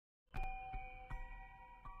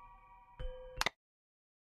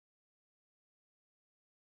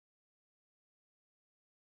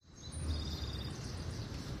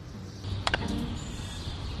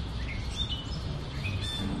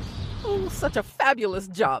Such a fabulous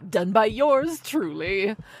job done by yours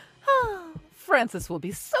truly. Francis will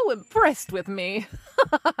be so impressed with me.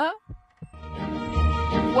 1,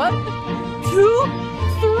 2,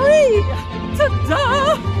 3!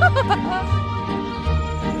 Ta-da!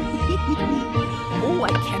 Oh, I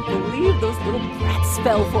can't believe those little brats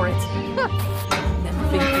fell for it. Never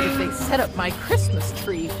think that if they set up my Christmas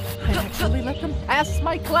tree, I'd actually let them pass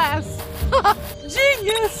my class.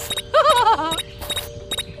 Genius!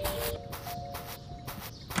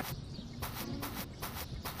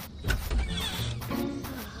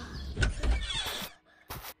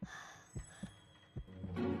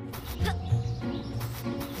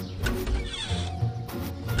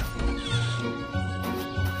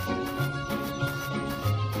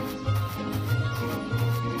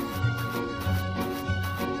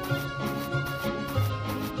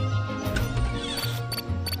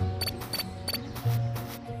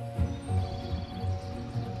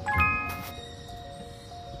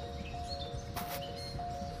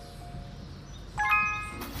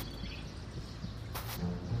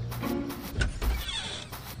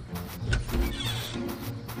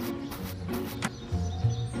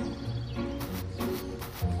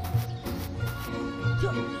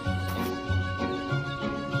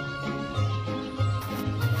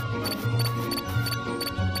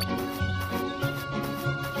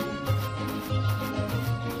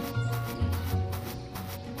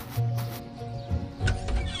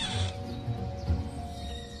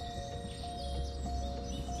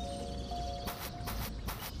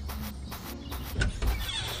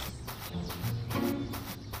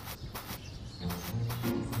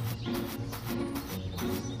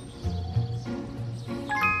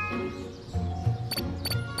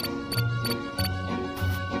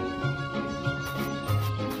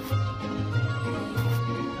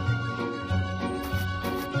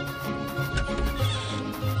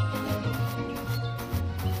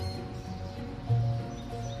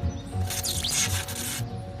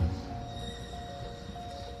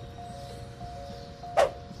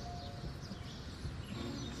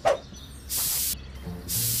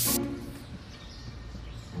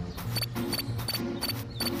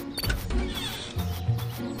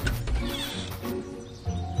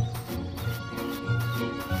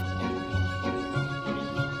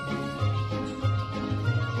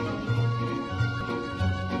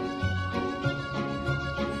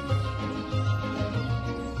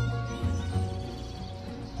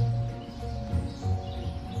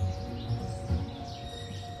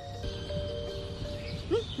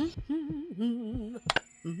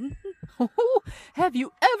 Have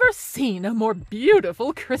you ever seen a more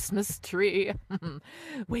beautiful Christmas tree?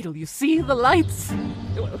 Wait till you see the lights.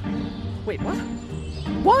 Wait, what?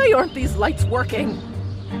 Why aren't these lights working?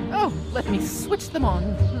 Oh, let me switch them on.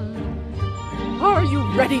 Are you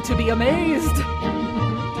ready to be amazed?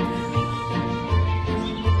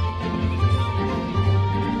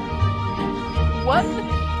 One,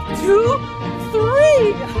 two,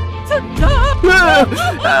 three! Ta-da!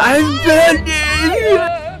 I'm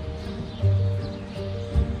burning!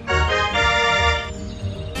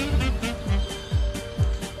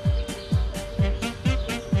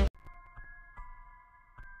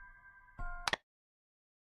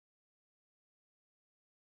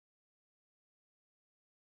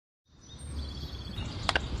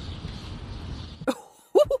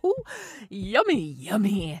 Yummy,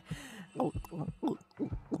 yummy.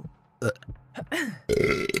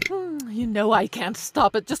 You know I can't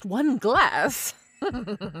stop at just one glass.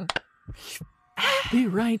 Be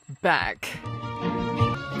right back.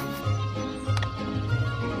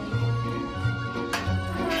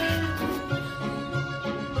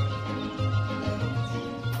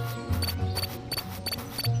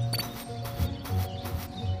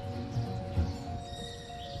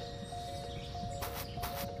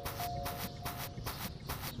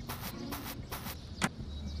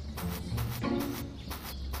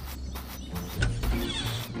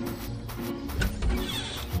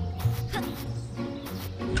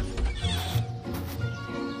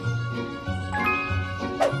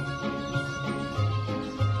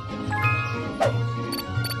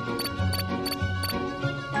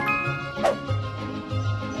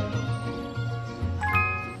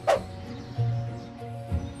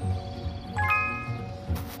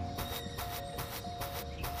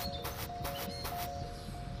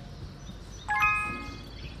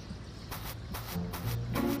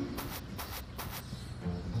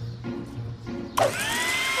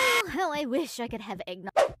 I wish I could have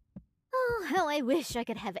eggnog. Oh, how I wish I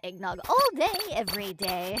could have eggnog all day, every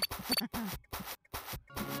day.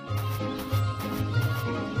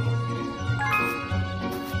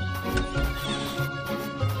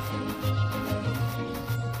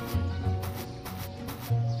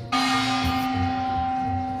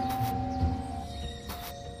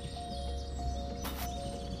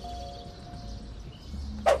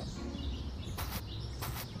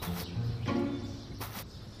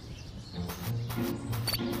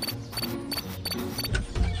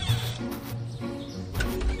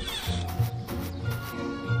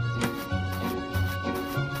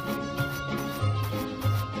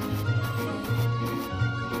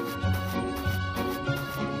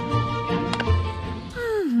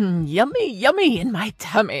 yummy, yummy in my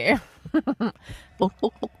tummy.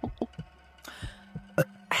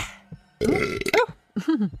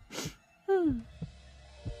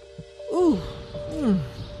 Ooh.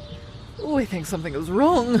 Ooh, I think something is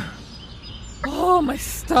wrong. Oh, my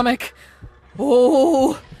stomach.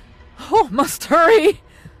 Oh, must hurry.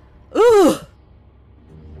 Ooh.